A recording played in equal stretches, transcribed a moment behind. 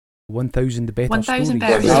1,000 better 1,000 stories.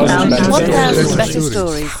 better stories. 1,000 better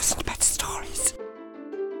stories. 1,000 better stories.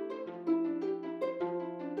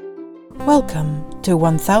 Welcome to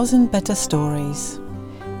 1,000 Better Stories,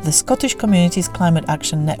 the Scottish Communities Climate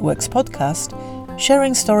Action Network's podcast,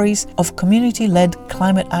 sharing stories of community-led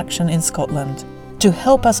climate action in Scotland to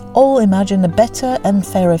help us all imagine a better and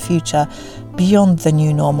fairer future beyond the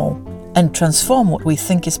new normal and transform what we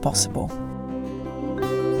think is possible.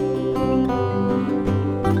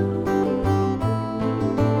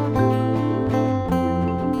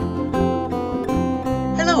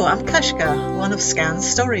 Hello, I'm Kashka, one of Scan's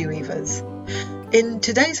story weavers. In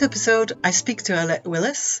today's episode, I speak to Alette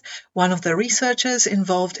Willis, one of the researchers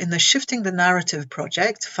involved in the Shifting the Narrative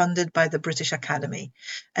project funded by the British Academy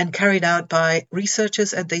and carried out by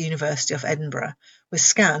researchers at the University of Edinburgh, with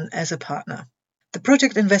Scan as a partner. The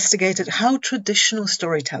project investigated how traditional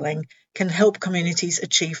storytelling can help communities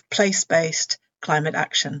achieve place-based climate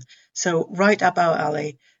action. So right up our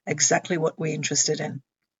alley, exactly what we're interested in.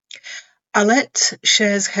 Alette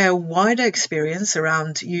shares her wider experience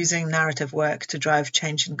around using narrative work to drive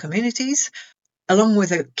change in communities, along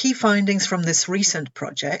with the key findings from this recent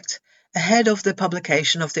project, ahead of the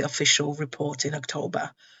publication of the official report in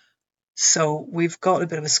October. So we've got a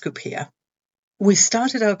bit of a scoop here. We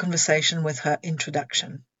started our conversation with her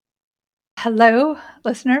introduction. Hello,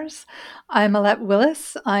 listeners. I'm Alette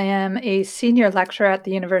Willis. I am a senior lecturer at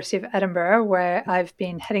the University of Edinburgh, where I've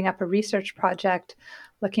been heading up a research project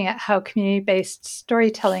looking at how community-based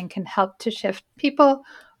storytelling can help to shift people,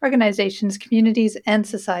 organizations, communities, and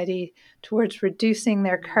society towards reducing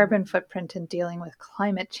their carbon footprint and dealing with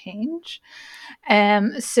climate change.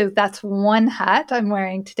 So that's one hat I'm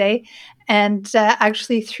wearing today. And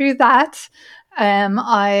actually through that,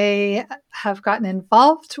 I have gotten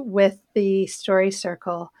involved with the Story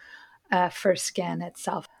Circle for Scan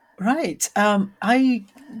itself. Right. I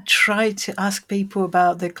try to ask people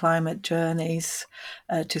about their climate journeys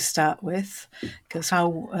to start with, because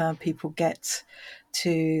how people get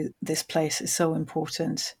to this place is so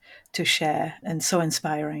important to share and so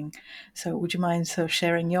inspiring. So would you mind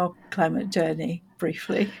sharing your climate journey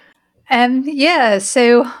briefly?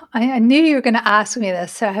 So I knew you were going to ask me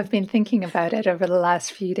this, so I have been thinking about it over the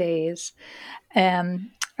last few days.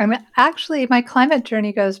 Actually, my climate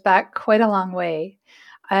journey goes back quite a long way.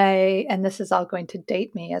 And this is all going to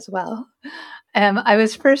date me as well. I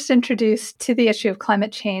was first introduced to the issue of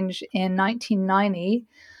climate change in 1990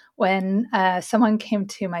 when someone came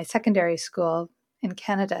to my secondary school in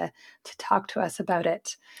Canada to talk to us about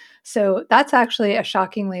it. So that's actually a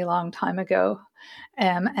shockingly long time ago.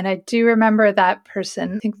 And I do remember that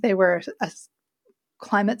person, I think they were a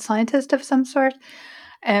climate scientist of some sort,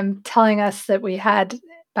 telling us that we had,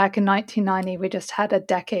 back in 1990, we just had a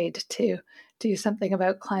decade to do something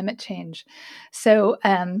about climate change. So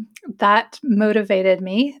that motivated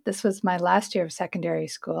me. This was my last year of secondary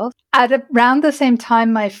school. At around the same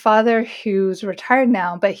time, my father, who's retired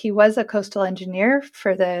now, but he was a coastal engineer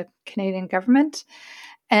for the Canadian government.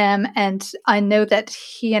 And I know that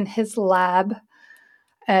he and his lab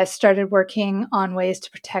started working on ways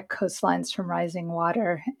to protect coastlines from rising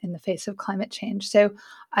water in the face of climate change. So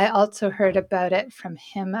I also heard about it from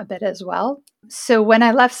him a bit as well. So when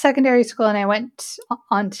I left secondary school and I went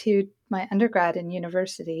on to my undergrad in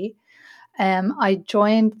university, I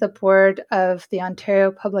joined the board of the Ontario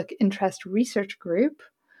Public Interest Research Group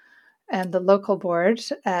and the local board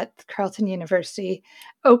at Carleton University.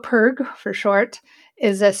 OPIRG for short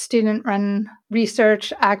is a student-run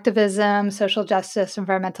research, activism, social justice,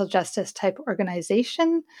 environmental justice type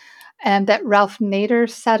organization that Ralph Nader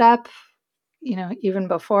set up, even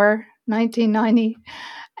before 1990,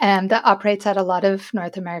 that operates at a lot of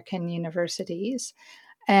North American universities.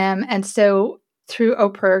 And so through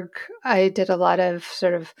OPIRG, I did a lot of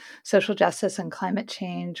sort of social justice and climate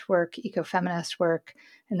change work, ecofeminist work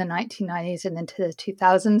in the 1990s and into the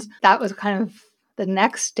 2000s. That was kind of the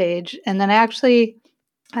next stage. And then I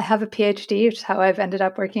have a PhD, which is how I've ended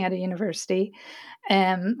up working at a university.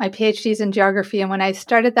 My PhD is in geography. And when I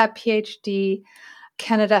started that PhD,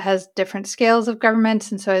 Canada has different scales of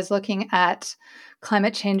government. And so I was looking at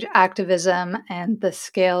climate change activism and the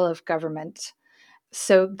scale of government.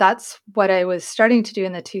 So that's what I was starting to do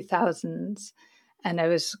in the 2000s. And I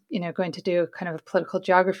was, going to do kind of a political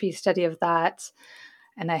geography study of that.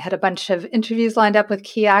 And I had a bunch of interviews lined up with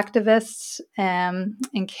key activists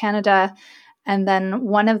in Canada. And then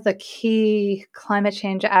one of the key climate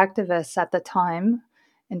change activists at the time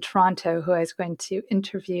in Toronto, who I was going to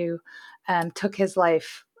interview, took his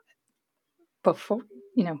life before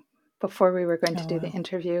we were going to do the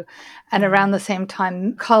interview. And around the same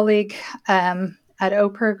time, colleague at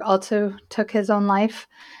OPIRG also took his own life.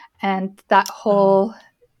 And that whole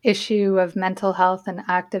issue of mental health and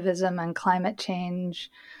activism and climate change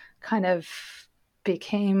kind of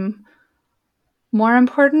became more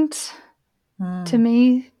important to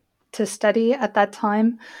me to study at that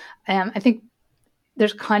time. I think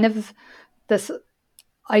there's kind of this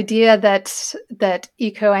idea that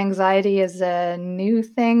eco anxiety is a new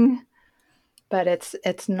thing, but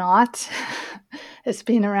it's not. It's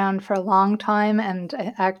been around for a long time, and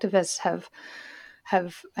activists have I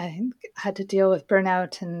think, had to deal with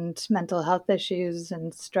burnout and mental health issues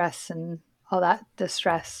and stress and all that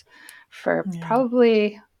distress for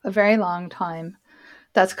probably a very long time.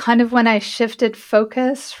 That's kind of when I shifted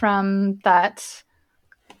focus from that,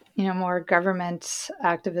 more government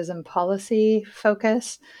activism policy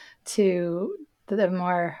focus to the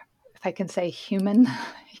more, if I can say, human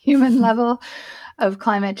level of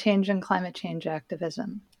climate change and climate change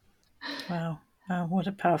activism. Wow, what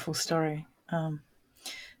a powerful story. Now,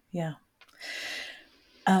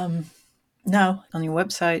 on your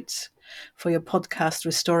website for your podcast,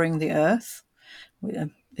 Restoring the Earth,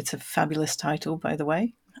 it's a fabulous title, by the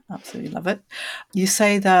way. Absolutely love it. You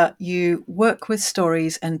say that you work with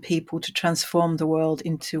stories and people to transform the world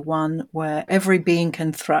into one where every being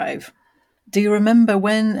can thrive. Do you remember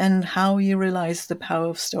when and how you realized the power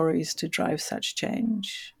of stories to drive such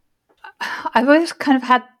change? I've always kind of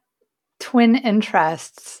had twin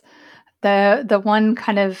interests. The one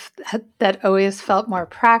kind of that always felt more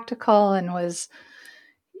practical and was,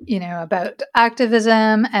 about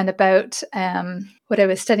activism and about what I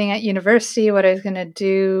was studying at university, what I was going to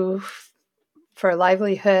do for a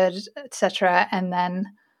livelihood, etc., and then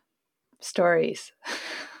stories.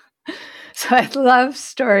 So I love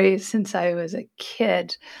stories since I was a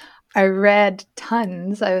kid. I read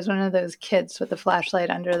tons. I was one of those kids with the flashlight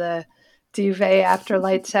under the duvet after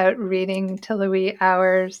lights out, reading till the wee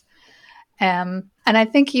hours. And I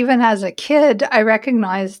think even as a kid, I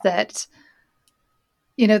recognized that,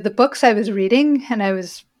 the books I was reading, and I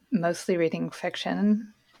was mostly reading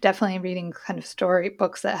fiction, definitely reading kind of story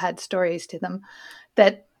books that had stories to them,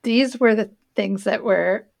 that these were the things that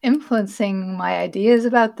were influencing my ideas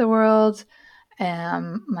about the world,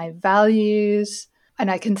 my values.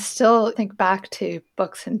 And I can still think back to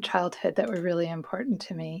books in childhood that were really important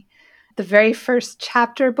to me. The very first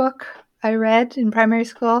chapter book I read in primary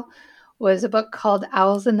school was a book called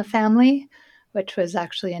Owls in the Family, which was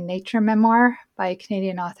actually a nature memoir by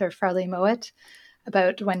Canadian author Farley Mowat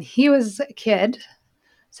about when he was a kid.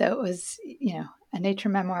 So it was, a nature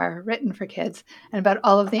memoir written for kids, and about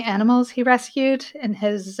all of the animals he rescued in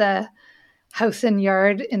his house and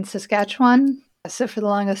yard in Saskatchewan. So for the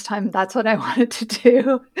longest time, that's what I wanted to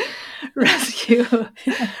do,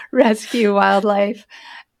 rescue wildlife.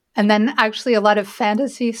 And then actually a lot of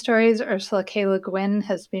fantasy stories. Ursula K. Le Guin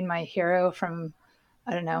has been my hero from,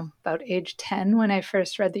 I don't know, about age 10 when I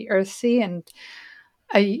first read The Earthsea. And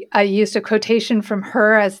I used a quotation from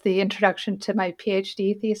her as the introduction to my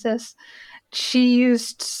PhD thesis. She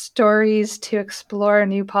used stories to explore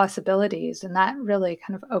new possibilities, and that really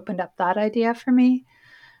kind of opened up that idea for me.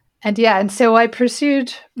 And so I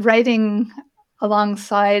pursued writing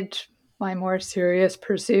alongside my more serious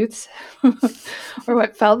pursuits, or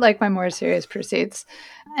what felt like my more serious pursuits.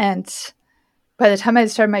 And by the time I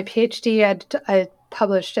started my PhD, I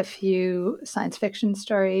published a few science fiction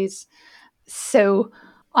stories. So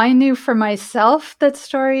I knew for myself that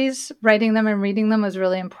stories, writing them and reading them was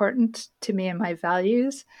really important to me and my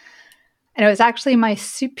values. And it was actually my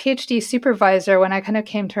PhD supervisor when I kind of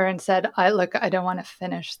came to her and said, I don't want to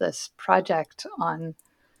finish this project on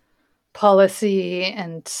policy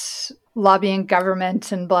and lobbying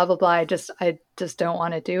government and blah, blah, blah. I just don't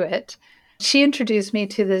want to do it. She introduced me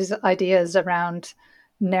to these ideas around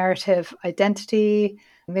narrative identity.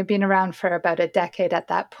 They've been around for about a decade at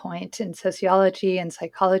that point in sociology and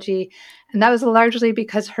psychology. And that was largely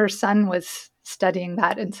because her son was studying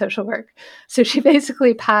that in social work. So she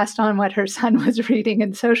basically passed on what her son was reading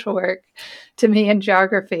in social work to me in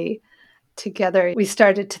geography. Together, we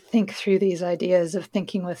started to think through these ideas of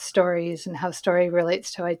thinking with stories and how story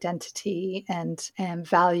relates to identity and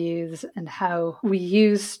values, and how we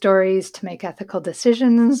use stories to make ethical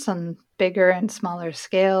decisions on bigger and smaller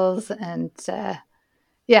scales. And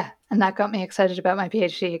and that got me excited about my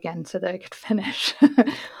PhD again so that I could finish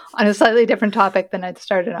on a slightly different topic than I'd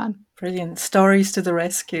started on. Brilliant. Stories to the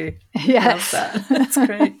rescue. Yes. Love that. That's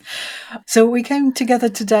great. So we came together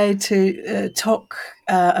today to talk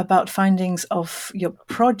about findings of your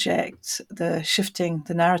project, the Shifting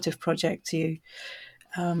the Narrative project you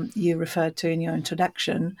referred to in your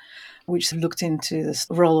introduction, which looked into the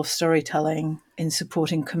role of storytelling in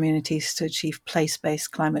supporting communities to achieve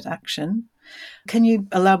place-based climate action. Can you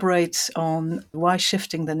elaborate on why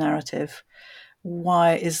shifting the narrative?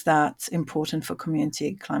 Why is that important for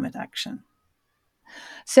community climate action?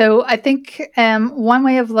 So I think one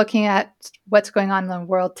way of looking at what's going on in the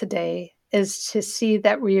world today is to see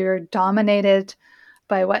that we are dominated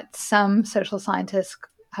by what some social scientists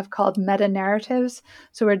have called meta-narratives.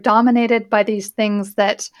 So we're dominated by these things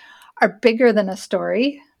that are bigger than a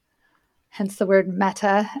story, hence the word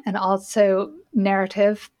meta, and also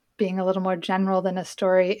narrative being a little more general than a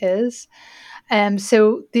story is.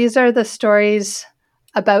 So these are the stories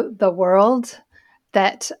about the world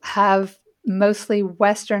that have mostly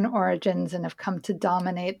Western origins and have come to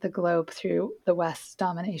dominate the globe through the West's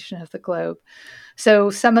domination of the globe. So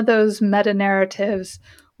some of those meta narratives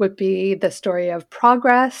would be the story of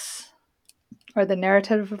progress or the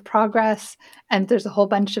narrative of progress. And there's a whole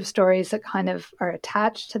bunch of stories that kind of are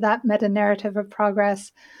attached to that meta narrative of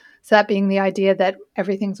progress. So that being the idea that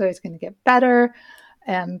everything's always going to get better.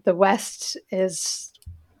 The West is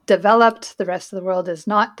developed, the rest of the world is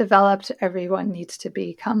not developed. Everyone needs to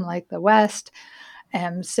become like the West.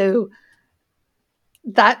 So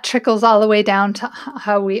that trickles all the way down to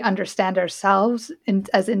how we understand ourselves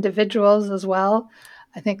as individuals as well.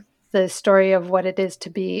 I think the story of what it is to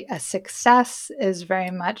be a success is very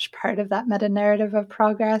much part of that meta narrative of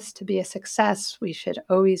progress. To be a success, we should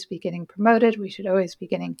always be getting promoted. We should always be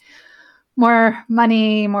getting more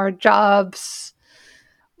money, more jobs,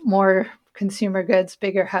 more consumer goods,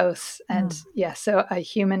 bigger house. And so a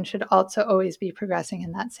human should also always be progressing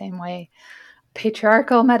in that same way.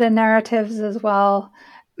 Patriarchal meta-narratives as well,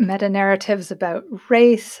 meta-narratives about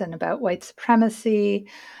race and about white supremacy,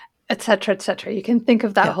 et cetera, et cetera. You can think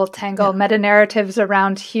of that whole tangle, meta-narratives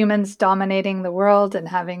around humans dominating the world and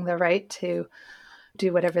having the right to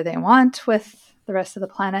do whatever they want with the rest of the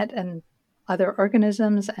planet and other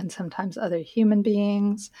organisms and sometimes other human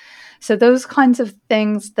beings. So those kinds of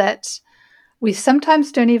things that we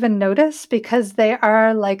sometimes don't even notice because they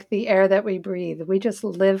are like the air that we breathe. We just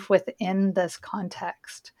live within this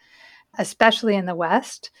context, especially in the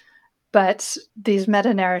West. But these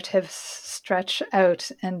meta-narratives stretch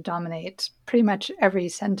out and dominate pretty much every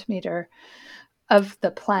centimeter of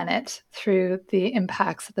the planet through the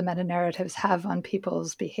impacts that the meta-narratives have on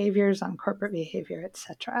people's behaviors, on corporate behavior,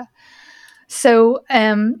 etc. So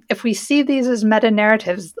if we see these as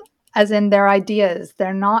meta-narratives, as in their ideas,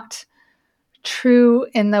 they're not true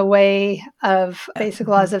in the way of basic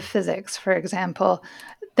laws of physics, for example,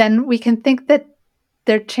 then we can think that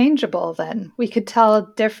they're changeable. Then we could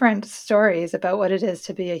tell different stories about what it is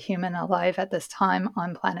to be a human alive at this time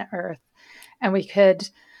on planet Earth. And we could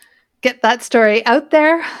get that story out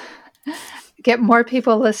there, get more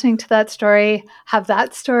people listening to that story, have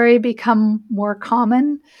that story become more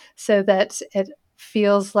common so that it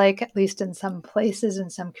feels like, at least in some places,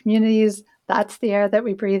 in some communities, that's the air that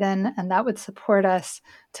we breathe in, and that would support us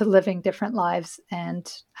to living different lives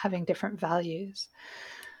and having different values.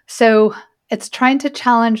 So it's trying to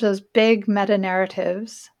challenge those big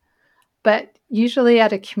meta-narratives, but usually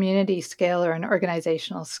at a community scale or an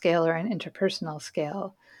organizational scale or an interpersonal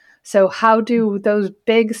scale. So how do those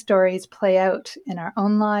big stories play out in our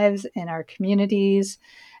own lives, in our communities,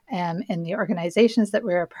 in the organizations that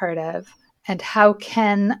we're a part of? And how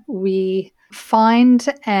can we find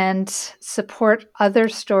and support other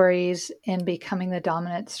stories in becoming the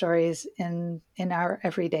dominant stories in our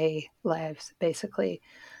everyday lives, basically,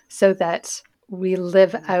 so that we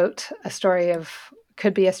live out a story of,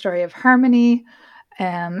 could be a story of harmony.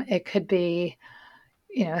 It could be,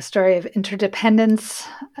 a story of interdependence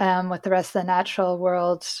with the rest of the natural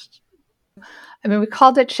world. I mean, we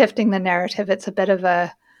called it shifting the narrative. It's a bit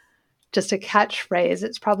of just a catchphrase.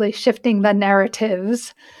 It's probably shifting the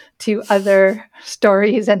narratives to other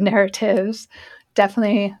stories and narratives.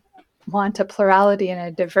 Definitely want a plurality and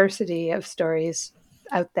a diversity of stories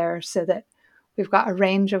out there so that we've got a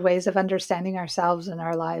range of ways of understanding ourselves and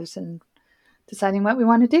our lives and deciding what we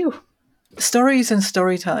want to do. Stories and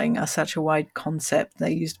storytelling are such a wide concept. They're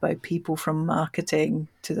used by people from marketing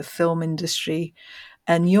to the film industry.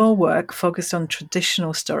 And your work focused on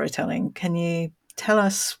traditional storytelling. Can you tell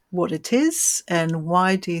us what it is and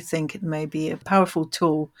why do you think it may be a powerful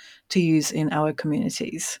tool to use in our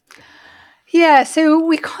communities? Yeah, so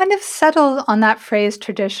we kind of settled on that phrase,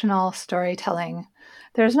 traditional storytelling.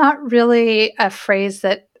 There's not really a phrase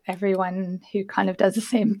that everyone who kind of does the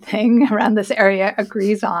same thing around this area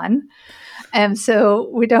agrees on. And so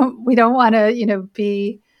we don't want to,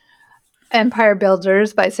 be empire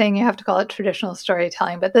builders by saying you have to call it traditional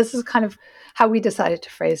storytelling, but this is kind of how we decided to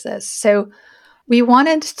phrase this. So we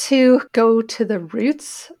wanted to go to the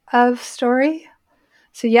roots of story.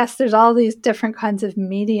 So yes, there's all these different kinds of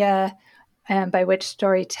media by which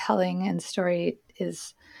storytelling and story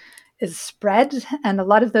is spread. And a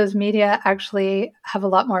lot of those media actually have a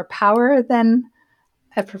lot more power than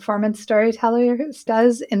a performance storyteller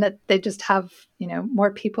does, in that they just have,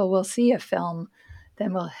 more people will see a film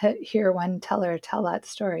than will hear one teller tell that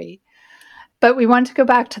story. But we want to go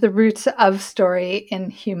back to the roots of story in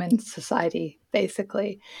human society,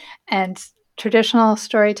 basically. And traditional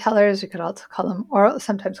storytellers, we could also call them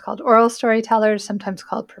sometimes called oral storytellers, sometimes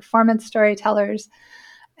called performance storytellers,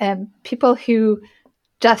 and people who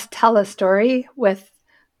just tell a story with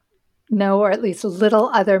no or at least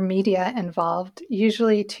little other media involved,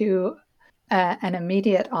 usually to an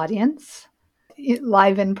immediate audience,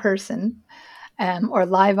 live in person, or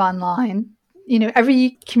live online.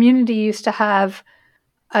 Every community used to have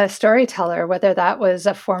a storyteller, whether that was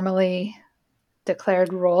a formally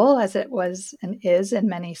declared role, as it was and is in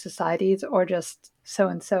many societies, or just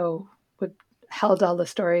so-and-so would held all the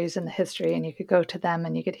stories in the history, and you could go to them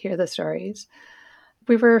and you could hear the stories.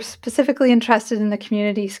 We were specifically interested in the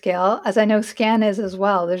community scale, as I know SCAN is as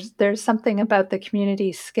well. There's something about the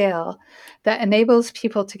community scale that enables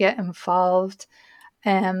people to get involved,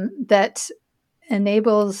 that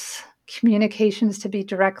enables communications to be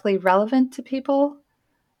directly relevant to people,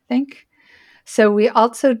 I think. So we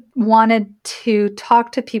also wanted to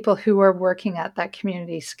talk to people who were working at that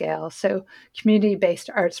community scale. So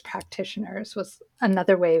community-based arts practitioners was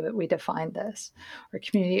another way that we defined this, or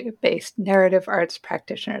community-based narrative arts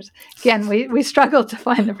practitioners. Again, we struggled to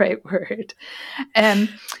find the right word.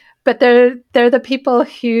 But they're the people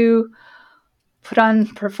who put on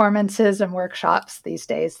performances and workshops these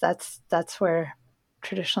days. That's where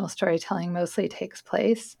traditional storytelling mostly takes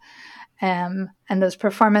place. And those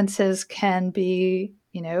performances can be,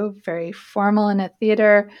 very formal in a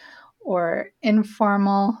theater or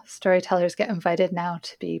informal. Storytellers get invited now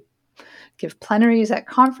to give plenaries at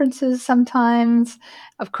conferences sometimes.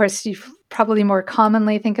 Of course, you probably more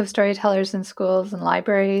commonly think of storytellers in schools and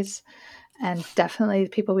libraries. And definitely the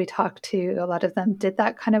people we talked to, a lot of them did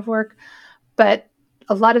that kind of work. But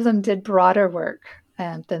a lot of them did broader work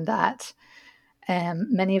than that.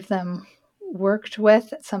 Many of them worked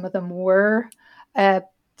with, some of them were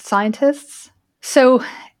scientists. So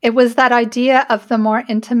it was that idea of the more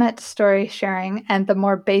intimate story sharing and the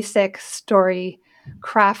more basic story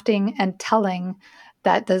crafting and telling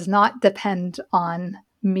that does not depend on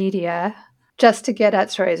media just to get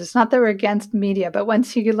at stories. It's not that we're against media, but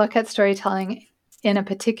once you look at storytelling in a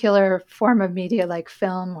particular form of media like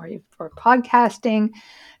film or podcasting,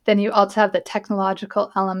 then you also have the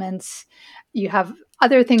technological elements. You have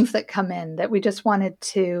other things that come in that we just wanted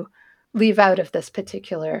to leave out of this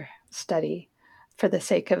particular study for the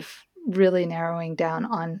sake of really narrowing down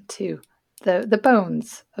onto the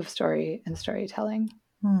bones of story and storytelling,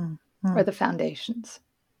 or the foundations.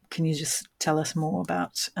 Can you just tell us more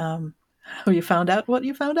about how you found out what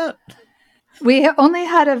you found out? We only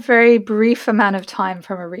had a very brief amount of time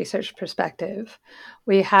from a research perspective.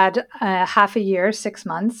 We had half a year, 6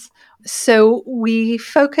 months. So we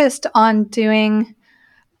focused on doing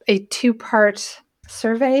a 2-part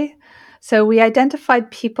survey. So we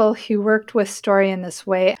identified people who worked with story in this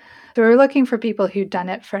way. So we were looking for people who'd done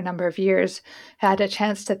it for a number of years, had a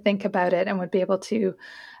chance to think about it, and would be able to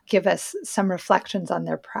give us some reflections on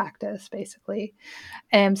their practice, basically.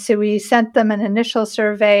 And so we sent them an initial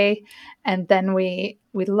survey, and then we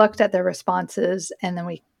looked at their responses, and then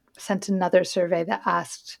we sent another survey that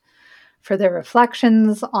asked for their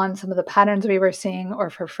reflections on some of the patterns we were seeing or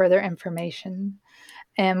for further information.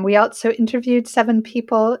 And we also interviewed 7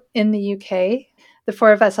 people in the UK. The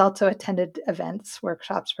 4 of us also attended events,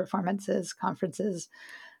 workshops, performances, conferences,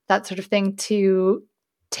 that sort of thing, to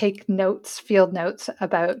take notes, field notes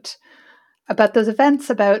about those events,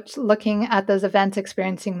 about looking at those events,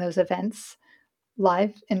 experiencing those events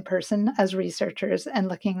live in person as researchers, and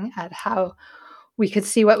looking at how we could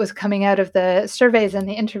see what was coming out of the surveys and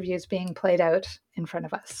the interviews being played out in front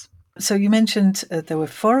of us. So you mentioned there were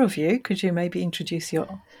 4 of you. Could you maybe introduce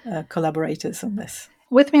your collaborators on this?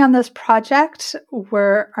 With me on this project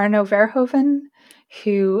were Arno Verhoeven,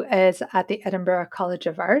 who is at the Edinburgh College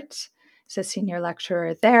of Art. He's a senior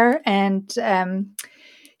lecturer there, and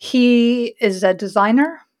he is a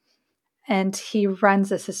designer, and he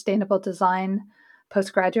runs a sustainable design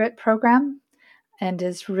postgraduate program and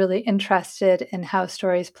is really interested in how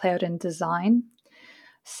stories play out in design.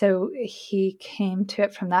 So he came to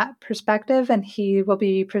it from that perspective, and he will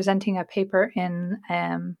be presenting a paper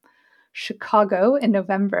in Chicago in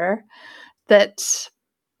November that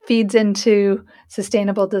feeds into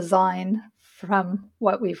sustainable design from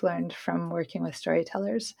what we've learned from working with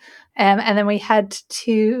storytellers. And then we had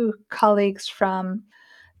 2 colleagues from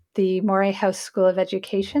the Moray House School of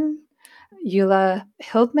Education, Eula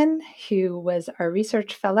Hildman, who was our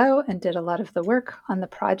research fellow and did a lot of the work on the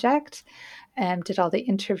project and did all the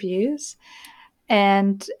interviews.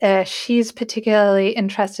 And she's particularly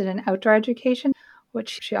interested in outdoor education,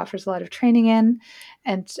 which she offers a lot of training in.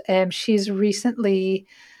 And she's recently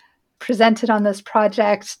presented on this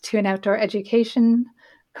project to an outdoor education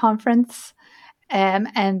conference.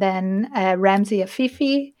 And then Ramsey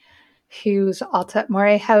Afifi, who's also at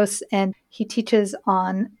Moray House, and he teaches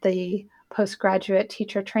on the postgraduate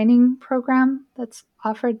teacher training program that's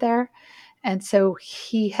offered there. And so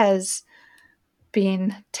he has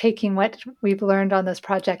been taking what we've learned on this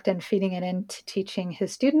project and feeding it into teaching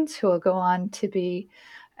his students, who will go on to be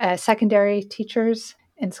secondary teachers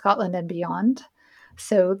in Scotland and beyond.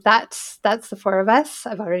 So that's the four of us.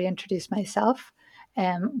 I've already introduced myself,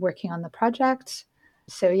 working on the project.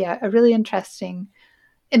 So yeah, a really interesting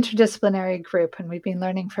interdisciplinary group, and we've been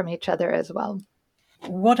learning from each other as well.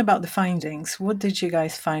 What about the findings? What did you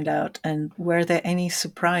guys find out, and were there any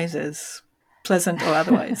surprises, pleasant or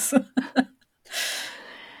otherwise?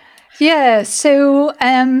 Yeah, so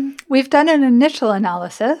we've done an initial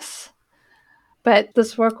analysis, but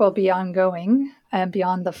this work will be ongoing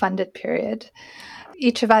beyond the funded period.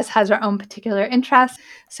 Each of us has our own particular interests,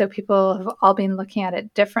 so people have all been looking at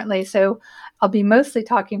it differently. So I'll be mostly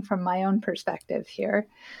talking from my own perspective here.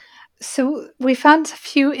 So we found a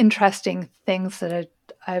few interesting things that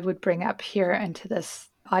I would bring up here into this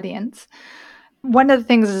audience. One of the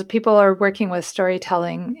things is people are working with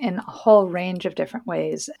storytelling in a whole range of different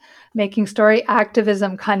ways, making story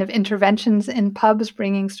activism kind of interventions in pubs,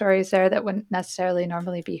 bringing stories there that wouldn't necessarily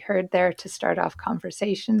normally be heard there to start off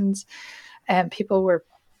conversations. And people were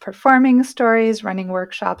performing stories, running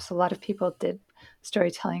workshops. A lot of people did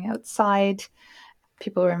storytelling outside.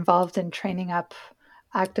 People were involved in training up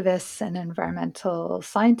activists and environmental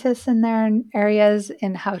scientists in their areas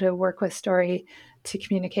in how to work with story to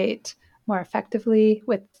communicate more effectively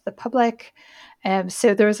with the public.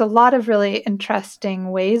 So there was a lot of really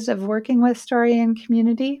interesting ways of working with story and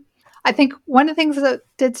community. I think one of the things that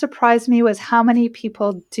did surprise me was how many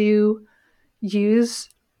people do use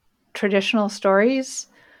traditional stories,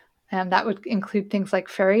 and that would include things like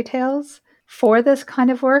fairy tales, for this kind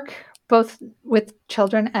of work, both with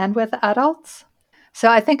children and with adults. So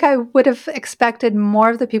I think I would have expected more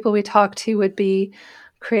of the people we talked to would be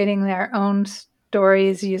creating their own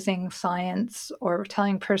stories using science or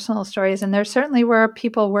telling personal stories. And there certainly were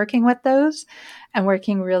people working with those and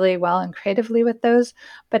working really well and creatively with those.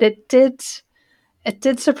 But it did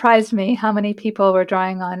surprise me how many people were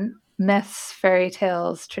drawing on myths, fairy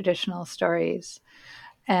tales, traditional stories.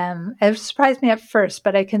 It surprised me at first,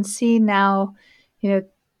 but I can see now,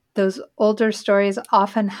 those older stories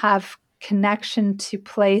often have connection to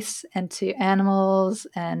place and to animals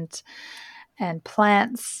and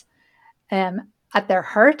plants at their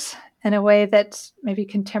heart in a way that maybe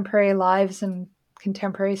contemporary lives and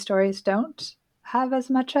contemporary stories don't have as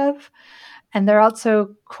much of. And they're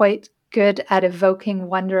also quite good at evoking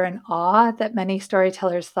wonder and awe that many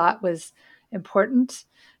storytellers thought was important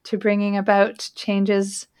to bringing about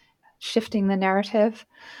changes, shifting the narrative.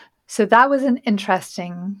 So that was an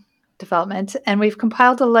interesting development. And we've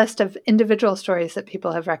compiled a list of individual stories that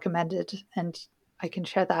people have recommended, and I can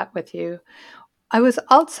share that with you. I was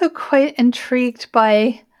also quite intrigued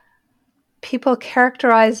by people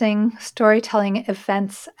characterizing storytelling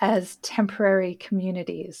events as temporary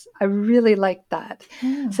communities. I really liked that.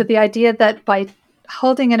 So the idea that by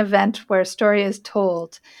holding an event where a story is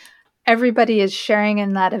told, everybody is sharing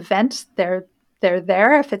in that event. They're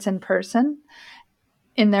there, if it's in person,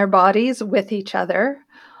 in their bodies with each other,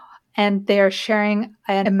 and they're sharing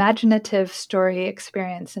an imaginative story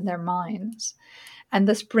experience in their minds. And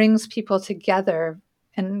this brings people together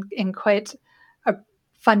in quite a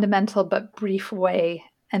fundamental but brief way,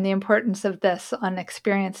 and the importance of this on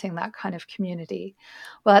experiencing that kind of community.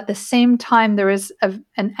 Well, at the same time, there is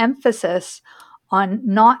an emphasis on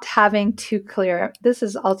not having too clear. This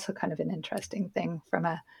is also kind of an interesting thing from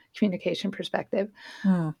a communication perspective.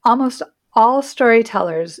 Almost all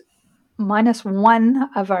storytellers, minus one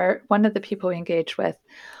of the people we engaged with,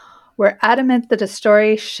 were adamant that a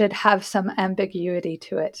story should have some ambiguity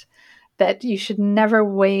to it, that you should never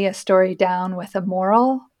weigh a story down with a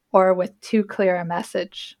moral or with too clear a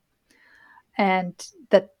message. And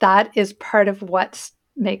that is part of what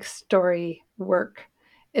makes story work,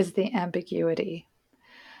 is the ambiguity.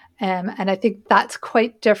 And I think that's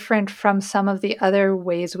quite different from some of the other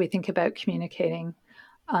ways we think about communicating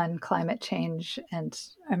on climate change and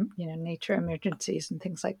nature emergencies and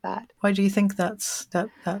things like that. Why do you think what's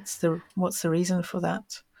the reason for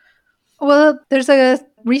that? Well, there's a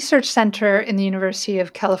research center in the University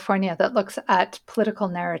of California that looks at political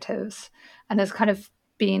narratives and has kind of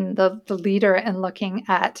been the leader in looking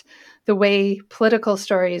at the way political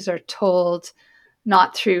stories are told,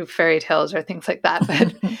 not through fairy tales or things like that,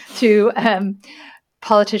 but through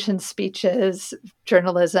politicians' speeches,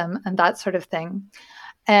 journalism, and that sort of thing.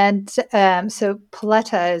 And so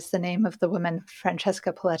Paletta is the name of the woman,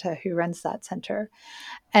 Francesca Paletta, who runs that center.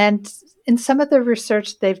 And in some of the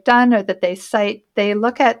research they've done or that they cite, they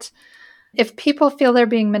look at if people feel they're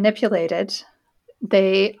being manipulated,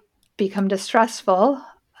 they become distrustful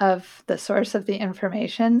of the source of the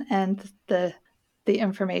information and the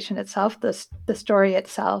information itself, the story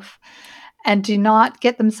itself, and do not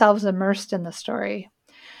get themselves immersed in the story.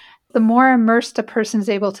 The more immersed a person is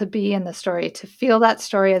able to be in the story, to feel that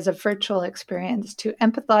story as a virtual experience, to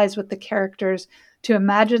empathize with the characters, to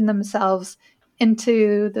imagine themselves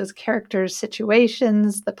into those characters'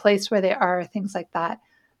 situations, the place where they are, things like that.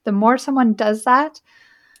 The more someone does that,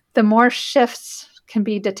 the more shifts can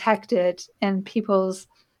be detected in people's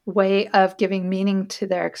way of giving meaning to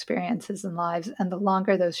their experiences and lives, and the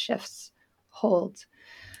longer those shifts hold.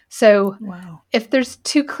 So if there's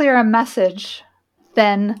too clear a message,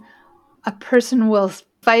 then a person will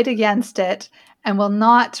fight against it and will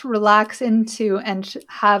not relax into and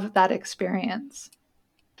have that experience.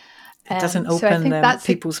 It doesn't open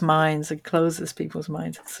people's minds, it closes people's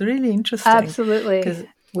minds. It's really interesting. Absolutely. Because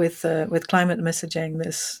with climate messaging,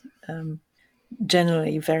 there's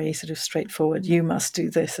generally very sort of straightforward, you must do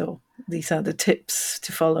this, or these are the tips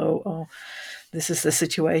to follow, or this is the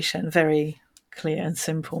situation, very clear and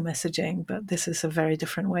simple messaging. But this is a very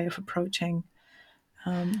different way of approaching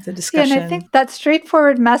the discussion. Yeah, and I think that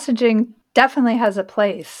straightforward messaging definitely has a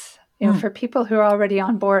place. For people who are already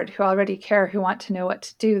on board, who already care, who want to know what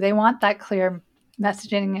to do, they want that clear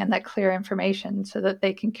messaging and that clear information so that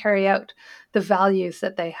they can carry out the values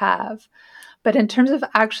that they have. But in terms of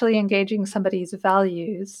actually engaging somebody's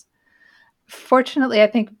values, fortunately, I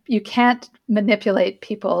think you can't manipulate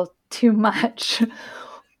people too much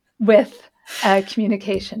with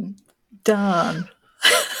communication. Darn.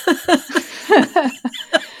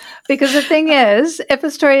 Because the thing is, if a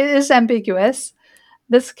story is ambiguous,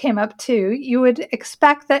 this came up too, you would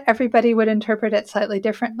expect that everybody would interpret it slightly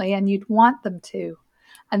differently, and you'd want them to.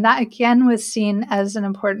 And that again was seen as an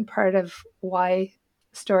important part of why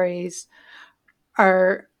stories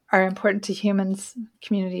are important to humans,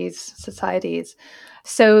 communities, societies,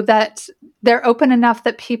 so that they're open enough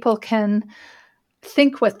that people can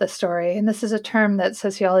think with the story. And this is a term that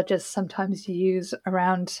sociologists sometimes use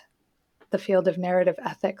around the field of narrative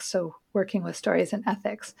ethics, so working with stories and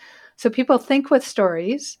ethics. So people think with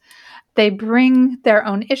stories, they bring their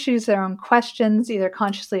own issues, their own questions, either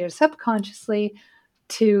consciously or subconsciously,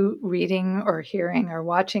 to reading or hearing or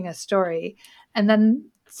watching a story. And then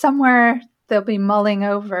somewhere they'll be mulling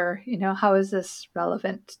over, how is this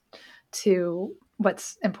relevant to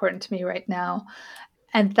what's important to me right now?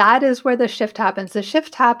 And that is where the shift happens. The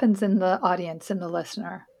shift happens in the audience, in the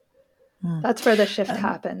listener. That's where the shift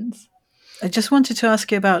happens. I just wanted to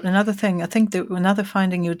ask you about another thing. I think that another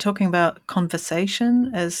finding, you were talking about conversation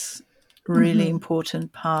as a really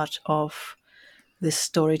important part of this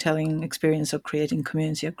storytelling experience of creating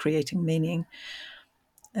community or creating meaning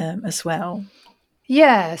as well.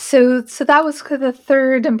 Yeah, so that was the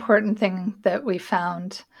third important thing that we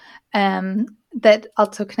found that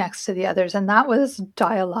also connects to the others, and that was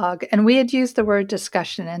dialogue. And we had used the word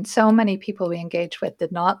discussion, and so many people we engaged with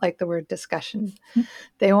did not like the word discussion.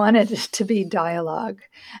 They wanted it to be dialogue.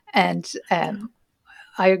 And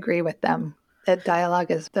I agree with them that dialogue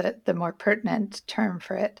is the more pertinent term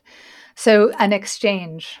for it. So an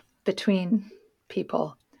exchange between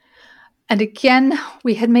people. And again,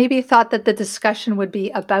 we had maybe thought that the discussion would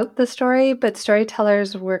be about the story, but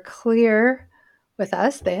storytellers were clear with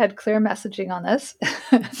us. They had clear messaging on this,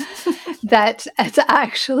 that it's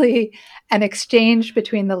actually an exchange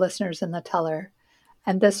between the listeners and the teller.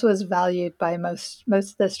 And this was valued by most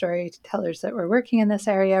of the storytellers that were working in this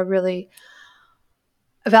area, really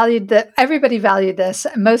valued that everybody valued this.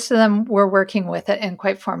 Most of them were working with it in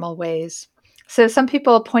quite formal ways. So some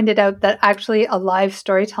people pointed out that actually a live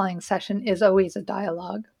storytelling session is always a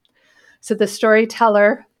dialogue. So the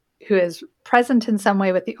storyteller who is present in some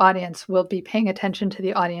way with the audience will be paying attention to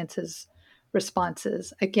the audience's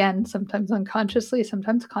responses. Again, sometimes unconsciously,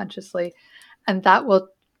 sometimes consciously, and that will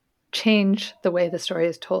change the way the story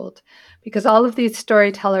is told. Because all of these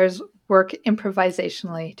storytellers work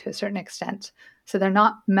improvisationally to a certain extent. So they're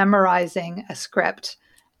not memorizing a script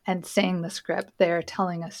and saying the script, they're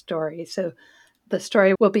telling a story. So the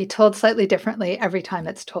story will be told slightly differently every time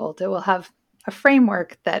it's told. It will have a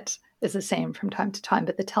framework that is the same from time to time,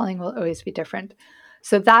 but the telling will always be different.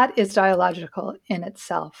 So that is dialogical in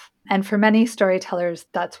itself. And for many storytellers,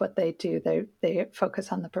 that's what they do. They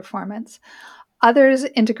focus on the performance. Others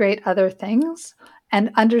integrate other things and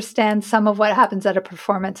understand some of what happens at a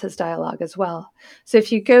performance as dialogue as well. So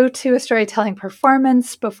if you go to a storytelling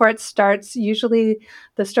performance, before it starts, usually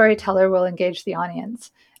the storyteller will engage the audience.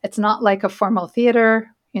 It's not like a formal theater,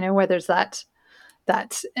 where there's that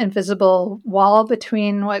invisible wall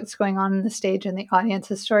between what's going on in the stage and the audience.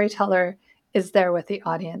 The storyteller is there with the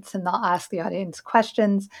audience, and they'll ask the audience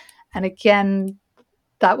questions. And again,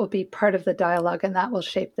 that will be part of the dialogue, and that will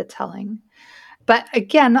shape the telling. But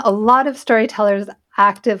again, a lot of storytellers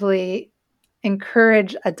actively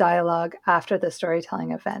encourage a dialogue after the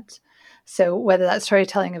storytelling event. So whether that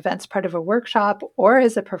storytelling event's part of a workshop or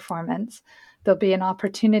is a performance, there'll be an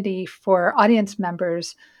opportunity for audience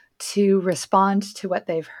members to respond to what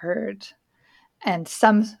they've heard. And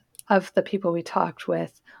some of the people we talked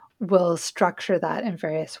with will structure that in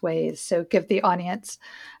various ways. So give the audience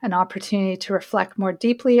an opportunity to reflect more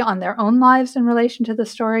deeply on their own lives in relation to the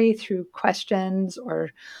story through questions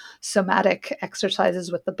or somatic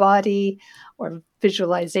exercises with the body or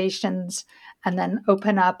visualizations, and then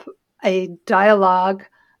open up a dialogue,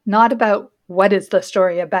 not about what is the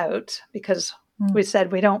story about, because we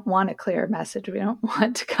said we don't want a clear message. We don't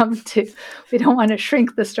want to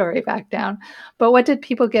shrink the story back down. But what did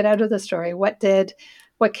people get out of the story? What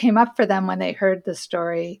came up for them when they heard the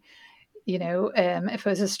story? If it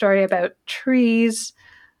was a story about trees,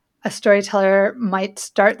 a storyteller might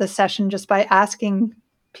start the session just by asking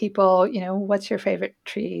people, what's your favorite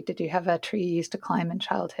tree? Did you have a tree you used to climb in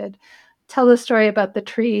childhood? Tell the story about the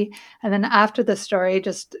tree. And then after the story,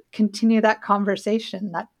 just continue that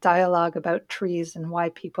conversation, that dialogue about trees and why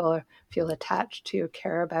people feel attached to,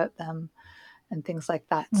 care about them, and things like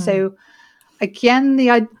that. So again,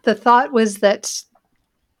 the thought was that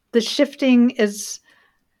the shifting is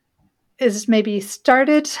maybe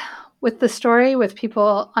started with the story, with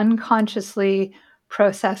people unconsciously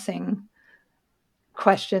processing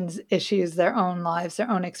questions, issues, their own lives, their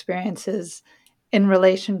own experiences in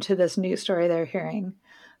relation to this new story they're hearing,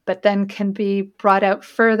 but then can be brought out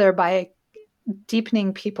further by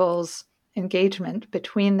deepening people's engagement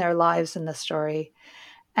between their lives and the story,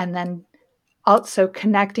 and then also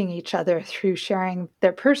connecting each other through sharing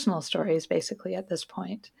their personal stories, basically, at this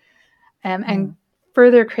point. And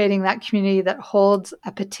further creating that community that holds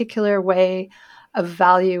a particular way of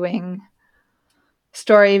valuing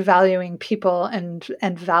story, valuing people, and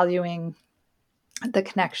valuing the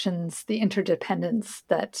connections, the interdependence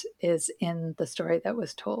that is in the story that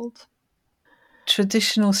was told.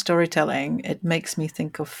 Traditional storytelling, it makes me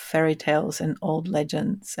think of fairy tales and old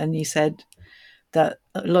legends. And you said that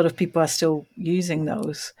a lot of people are still using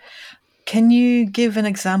those. Can you give an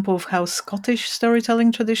example of how Scottish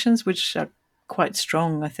storytelling traditions, which are quite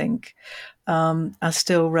strong, I think, are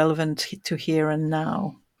still relevant to here and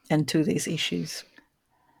now and to these issues?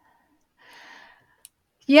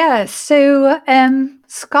 Yeah, so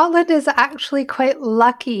Scotland is actually quite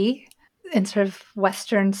lucky in sort of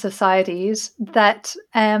Western societies that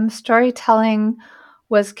storytelling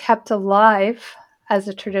was kept alive as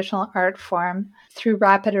a traditional art form through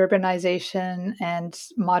rapid urbanization and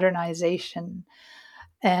modernization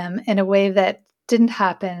in a way that didn't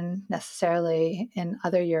happen necessarily in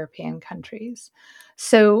other European countries.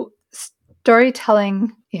 So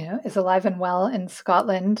storytelling, is alive and well in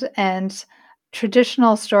Scotland, and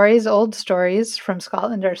traditional stories, old stories from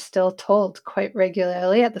Scotland, are still told quite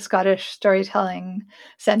regularly at the Scottish Storytelling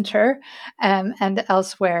Centre and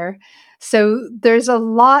elsewhere. So there's a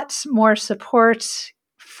lot more support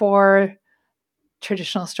for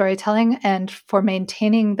traditional storytelling and for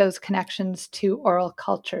maintaining those connections to oral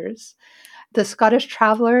cultures. The Scottish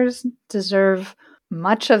Travellers deserve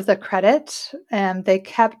much of the credit, and they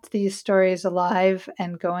kept these stories alive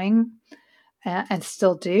and going, and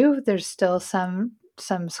still do. There's still some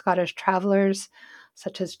Scottish travellers,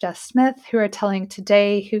 such as Jess Smith, who are telling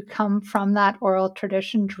today, who come from that oral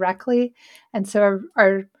tradition directly, and so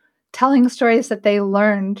are telling stories that they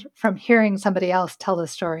learned from hearing somebody else tell the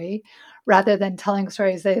story, rather than telling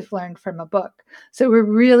stories they've learned from a book. So we're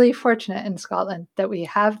really fortunate in Scotland that we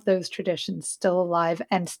have those traditions still alive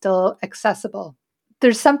and still accessible.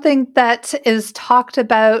 There's something that is talked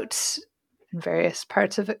about in various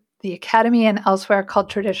parts of the academy and elsewhere called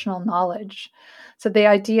traditional knowledge. So the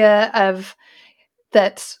idea of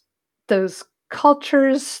that those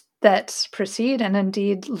cultures that precede and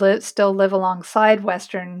indeed still live alongside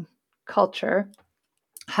Western culture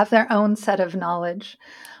have their own set of knowledge,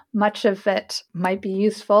 much of it might be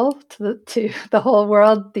useful to the whole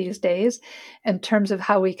world these days in terms of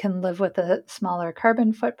how we can live with a smaller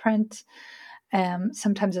carbon footprint.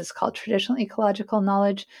 Sometimes it's called traditional ecological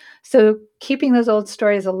knowledge. So keeping those old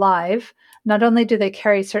stories alive, not only do they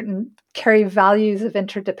carry values of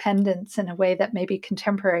interdependence in a way that maybe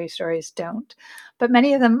contemporary stories don't, but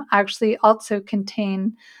many of them actually also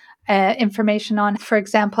contain information on, for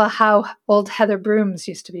example, how old heather brooms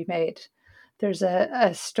used to be made. There's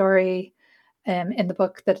a story in the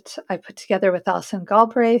book that I put together with Alison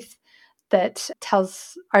Galbraith that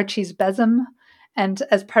tells Archie's besom, and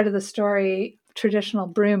as part of the story, traditional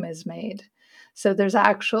broom is made. So there's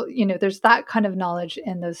there's that kind of knowledge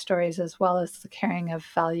in those stories, as well as the carrying of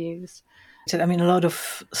values. I mean, a lot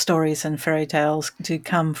of stories and fairy tales do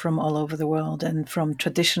come from all over the world and from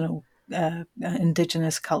traditional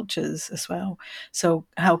indigenous cultures as well. So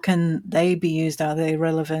how can they be used? Are they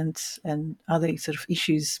relevant? And are they sort of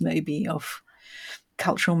issues maybe of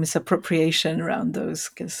cultural misappropriation around those?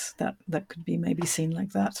 Because that could be maybe seen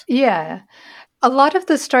like that. Yeah. A lot of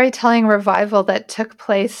the storytelling revival that took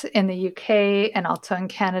place in the UK and also in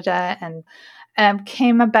Canada and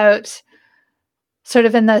came about sort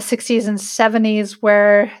of in the 60s and 70s,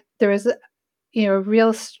 where there was a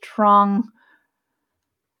real strong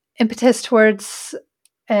impetus towards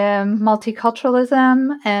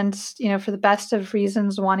multiculturalism and, for the best of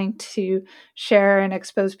reasons, wanting to share and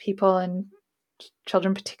expose people and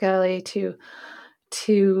children particularly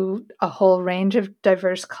to a whole range of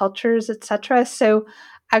diverse cultures, etc. So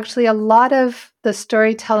actually a lot of the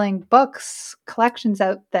storytelling books, collections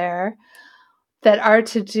out there that are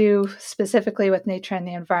to do specifically with nature and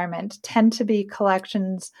the environment tend to be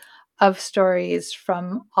collections of stories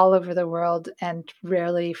from all over the world and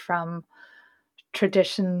rarely from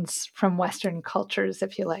traditions from Western cultures,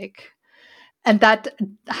 if you like. And that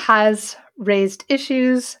has raised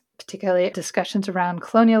issues, particularly discussions around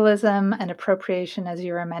colonialism and appropriation, as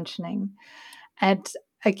you were mentioning. And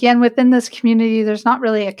again, within this community, there's not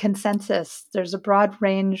really a consensus. There's a broad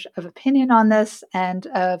range of opinion on this and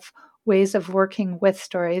of ways of working with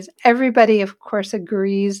stories. Everybody, of course,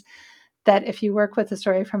 agrees that if you work with a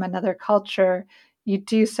story from another culture, you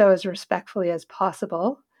do so as respectfully as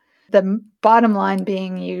possible. The bottom line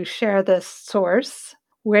being you share the source.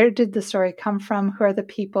 Where did the story come from? Who are the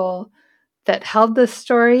people that held this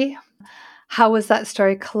story? How was that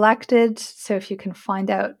story collected? So if you can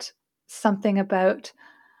find out something about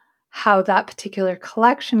how that particular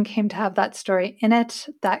collection came to have that story in it,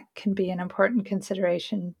 that can be an important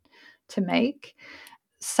consideration to make.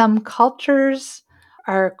 Some cultures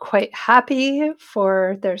are quite happy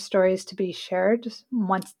for their stories to be shared.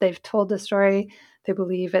 Once they've told the story, they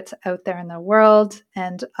believe it's out there in the world,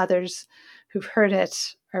 and others who've heard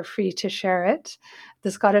it are free to share it.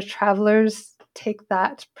 The Scottish Travellers take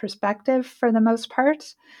that perspective for the most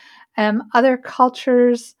part. Other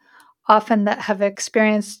cultures, often that have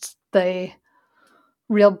experienced the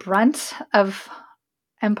real brunt of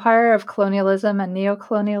empire, of colonialism and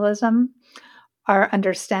neocolonialism, are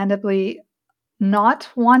understandably not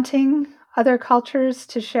wanting other cultures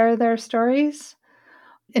to share their stories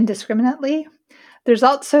indiscriminately. There's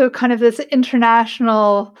also kind of this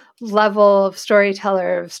international level of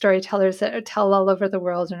storytellers that tell all over the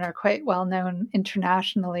world and are quite well known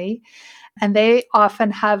internationally. And they often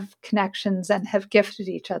have connections and have gifted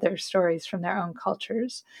each other stories from their own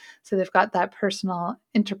cultures. So they've got that personal,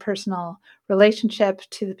 interpersonal relationship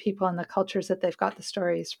to the people and the cultures that they've got the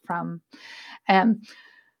stories from.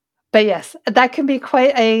 But yes, that can be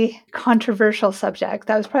quite a controversial subject.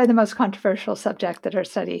 That was probably the most controversial subject that our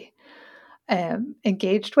study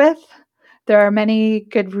engaged with. There are many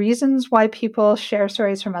good reasons why people share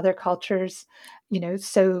stories from other cultures,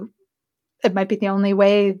 so it might be the only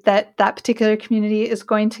way that that particular community is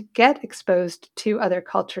going to get exposed to other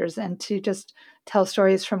cultures, and to just tell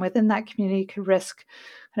stories from within that community could risk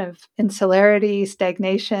kind of insularity,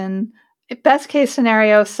 stagnation. Best case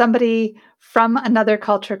scenario, somebody from another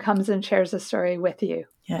culture comes and shares a story with you.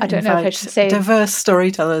 Yeah, I don't know if I should say diverse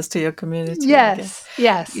storytellers to your community. Yes.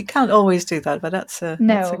 You can't always do that, but that's a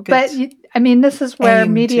good but this is where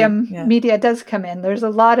media does come in. There's a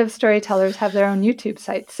lot of storytellers have their own YouTube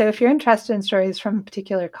sites. So if you're interested in stories from a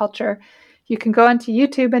particular culture, you can go onto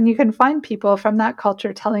YouTube and you can find people from that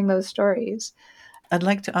culture telling those stories. I'd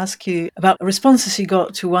like to ask you about responses you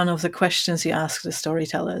got to one of the questions you asked the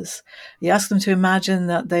storytellers. You asked them to imagine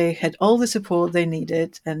that they had all the support they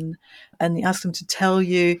needed, and you asked them to tell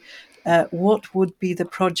you what would be the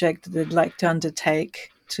project they'd like to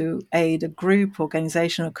undertake to aid a group,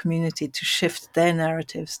 organization, or community to shift their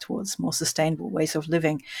narratives towards more sustainable ways of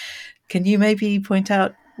living. Can you maybe point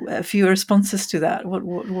out a few responses to that. What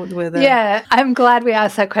were the? Yeah, I'm glad we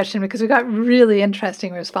asked that question because we got really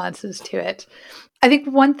interesting responses to it. I think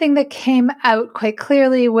one thing that came out quite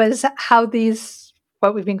clearly was how these,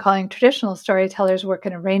 what we've been calling traditional storytellers, work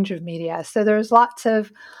in a range of media. So there's lots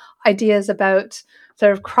of ideas about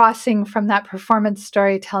sort of crossing from that performance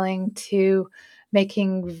storytelling to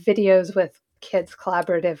making videos with kids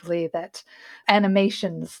collaboratively, that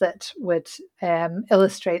animations that would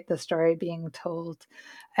illustrate the story being told,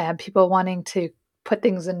 and people wanting to put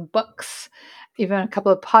things in books, even a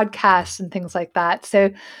couple of podcasts and things like that.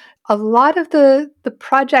 So a lot of the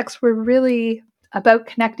projects were really about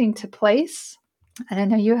connecting to place. And I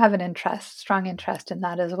know you have an strong interest in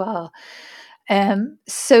that as well.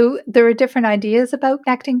 So there were different ideas about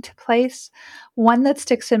connecting to place. One that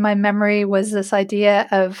sticks in my memory was this idea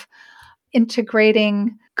of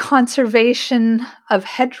integrating conservation of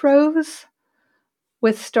hedgerows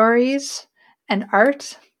with stories and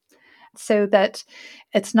art, so that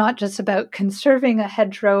it's not just about conserving a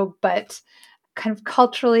hedgerow, but kind of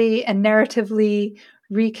culturally and narratively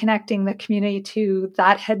reconnecting the community to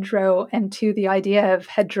that hedgerow and to the idea of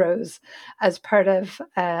hedgerows as part of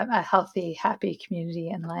a healthy, happy community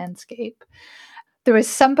and landscape. There was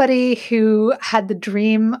somebody who had the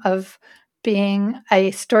dream of being a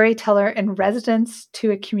storyteller in residence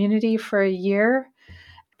to a community for a year,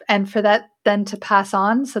 and for that then to pass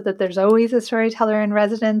on, so that there's always a storyteller in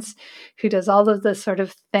residence who does all of this sort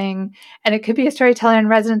of thing. And it could be a storyteller in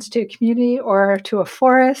residence to a community or to a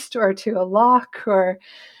forest or to a loch, or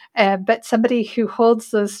but somebody who holds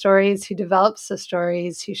those stories, who develops the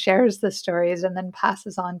stories, who shares the stories, and then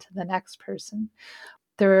passes on to the next person.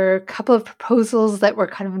 There were a couple of proposals that were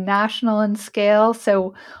kind of national in scale.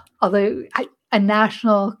 So although a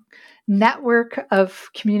national network of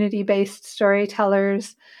community-based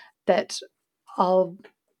storytellers that all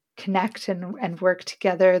connect and work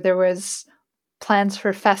together. There was plans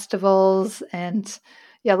for festivals, and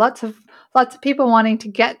lots of people wanting to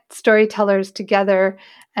get storytellers together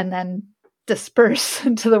and then disperse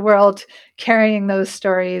into the world, carrying those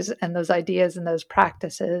stories and those ideas and those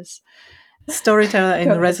practices. Storyteller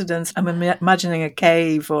in residence. I'm imagining a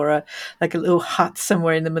cave or a little hut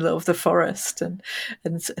somewhere in the middle of the forest, and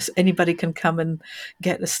anybody can come and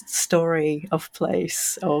get a story of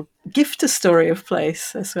place or gift a story of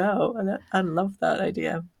place as well. And I love that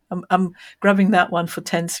idea. I'm grabbing that one for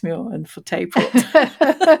Tensmuir and for Tayport.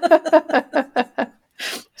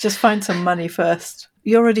 Just find some money first.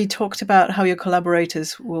 You already talked about how your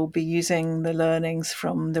collaborators will be using the learnings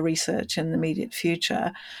from the research in the immediate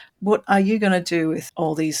future. What are you going to do with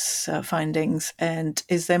all these findings? And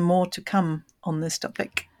is there more to come on this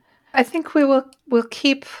topic? I think we'll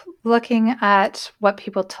keep looking at what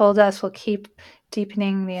people told us. We'll keep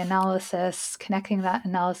deepening the analysis, connecting that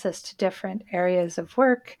analysis to different areas of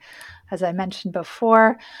work. As I mentioned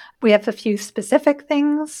before, we have a few specific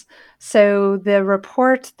things. So the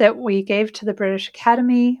report that we gave to the British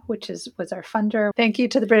Academy, which was our funder, thank you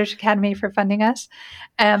to the British Academy for funding us.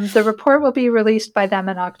 The report will be released by them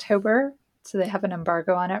in October. So they have an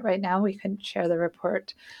embargo on it right now. We couldn't share the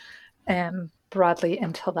report broadly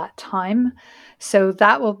until that time. So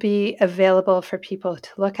that will be available for people to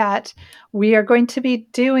look at. We are going to be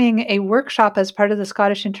doing a workshop as part of the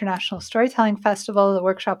Scottish International Storytelling Festival. The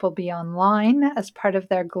workshop will be online as part of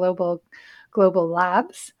their global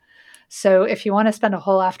labs. So if you want to spend a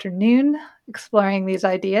whole afternoon exploring these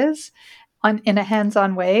ideas in a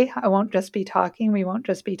hands-on way, I won't just be talking. We won't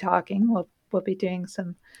just be talking. We'll be doing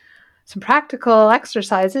some practical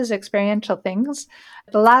exercises, experiential things.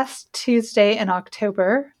 The last Tuesday in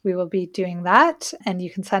October, we will be doing that, and you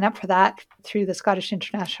can sign up for that through the Scottish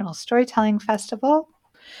International Storytelling Festival.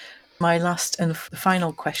 My last and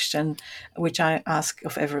final question, which I ask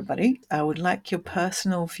of everybody, I would like your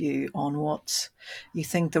personal view on what you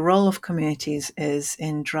think the role of communities is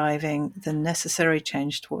in driving the necessary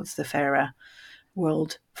change towards the fairer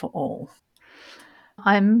world for all.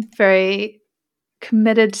 I'm very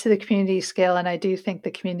committed to the community scale, and I do think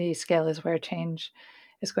the community scale is where change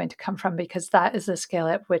is going to come from, because that is the scale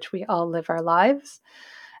at which we all live our lives.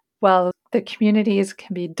 Well, the communities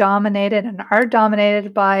can be dominated and are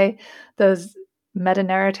dominated by those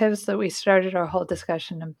meta-narratives that we started our whole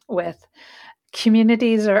discussion with.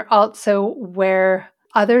 Communities are also where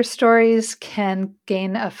other stories can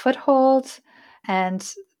gain a foothold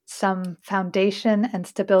and some foundation and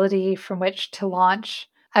stability from which to launch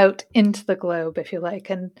out into the globe, if you like.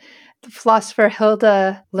 And the philosopher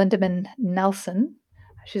Hilda Lindemann Nelson,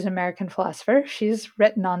 she's an American philosopher, she's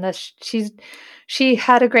written on this. She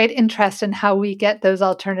had a great interest in how we get those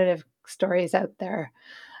alternative stories out there.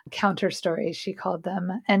 counter stories, she called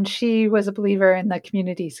them. And she was a believer in the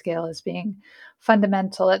community scale as being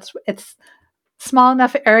fundamental. It's small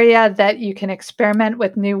enough area that you can experiment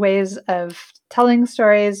with new ways of telling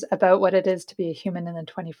stories about what it is to be a human in the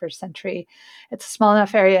 21st century. It's a small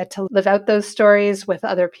enough area to live out those stories with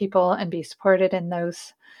other people and be supported in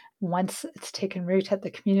those. Once it's taken root at the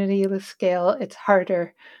community scale, it's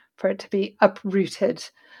harder for it to be uprooted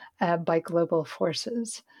by global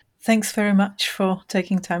forces. Thanks very much for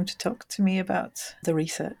taking time to talk to me about the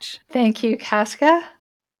research. Thank you, Casca.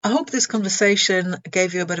 I hope this conversation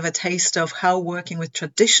gave you a bit of a taste of how working with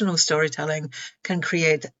traditional storytelling can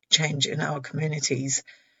create change in our communities.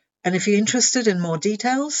 And if you're interested in more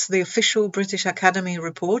details, the official British Academy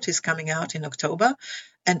report is coming out in October,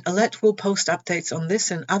 and Alette will post updates on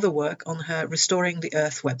this and other work on her Restoring the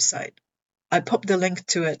Earth website. I popped the link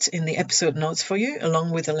to it in the episode notes for you, along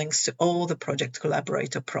with the links to all the project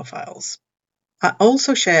collaborator profiles. I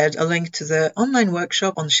also shared a link to the online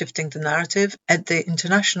workshop on shifting the narrative at the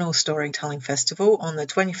International Storytelling Festival on the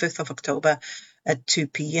 25th of October at 2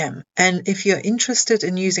 p.m. And if you're interested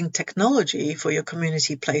in using technology for your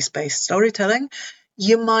community place-based storytelling,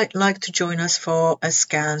 you might like to join us for a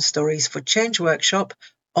Scan Stories for Change workshop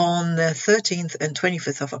on the 13th and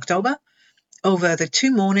 25th of October. Over the 2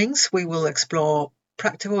 mornings, we will explore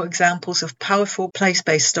practical examples of powerful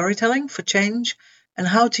place-based storytelling for change and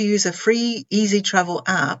how to use a free, easy travel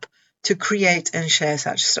app to create and share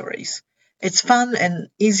such stories. It's fun and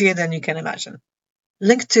easier than you can imagine.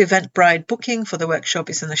 Link to Eventbrite booking for the workshop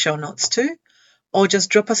is in the show notes too, or just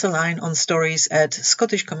drop us a line on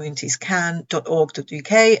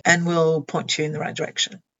stories@scottishcommunitiescan.org.uk and we'll point you in the right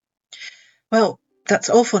direction. Well, that's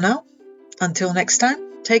all for now. Until next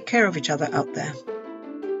time, take care of each other out there.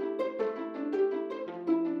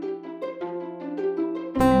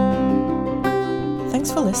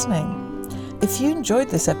 Thanks for listening. If you enjoyed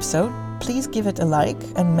this episode, please give it a like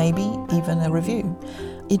and maybe even a review.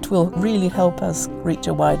 It will really help us reach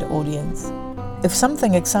a wider audience. If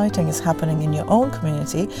something exciting is happening in your own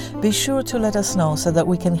community, be sure to let us know so that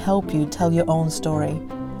we can help you tell your own story.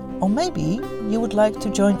 Or maybe you would like to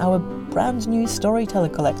join our brand new Storyteller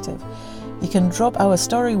Collective. You can drop our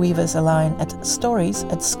Story Weavers a line at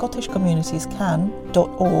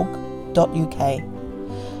stories@scottishcommunitiescan.org.uk.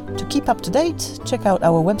 To keep up to date, check out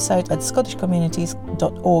our website at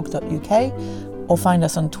scottishcommunities.org.uk or find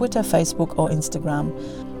us on Twitter, Facebook or Instagram,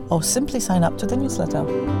 or simply sign up to the newsletter.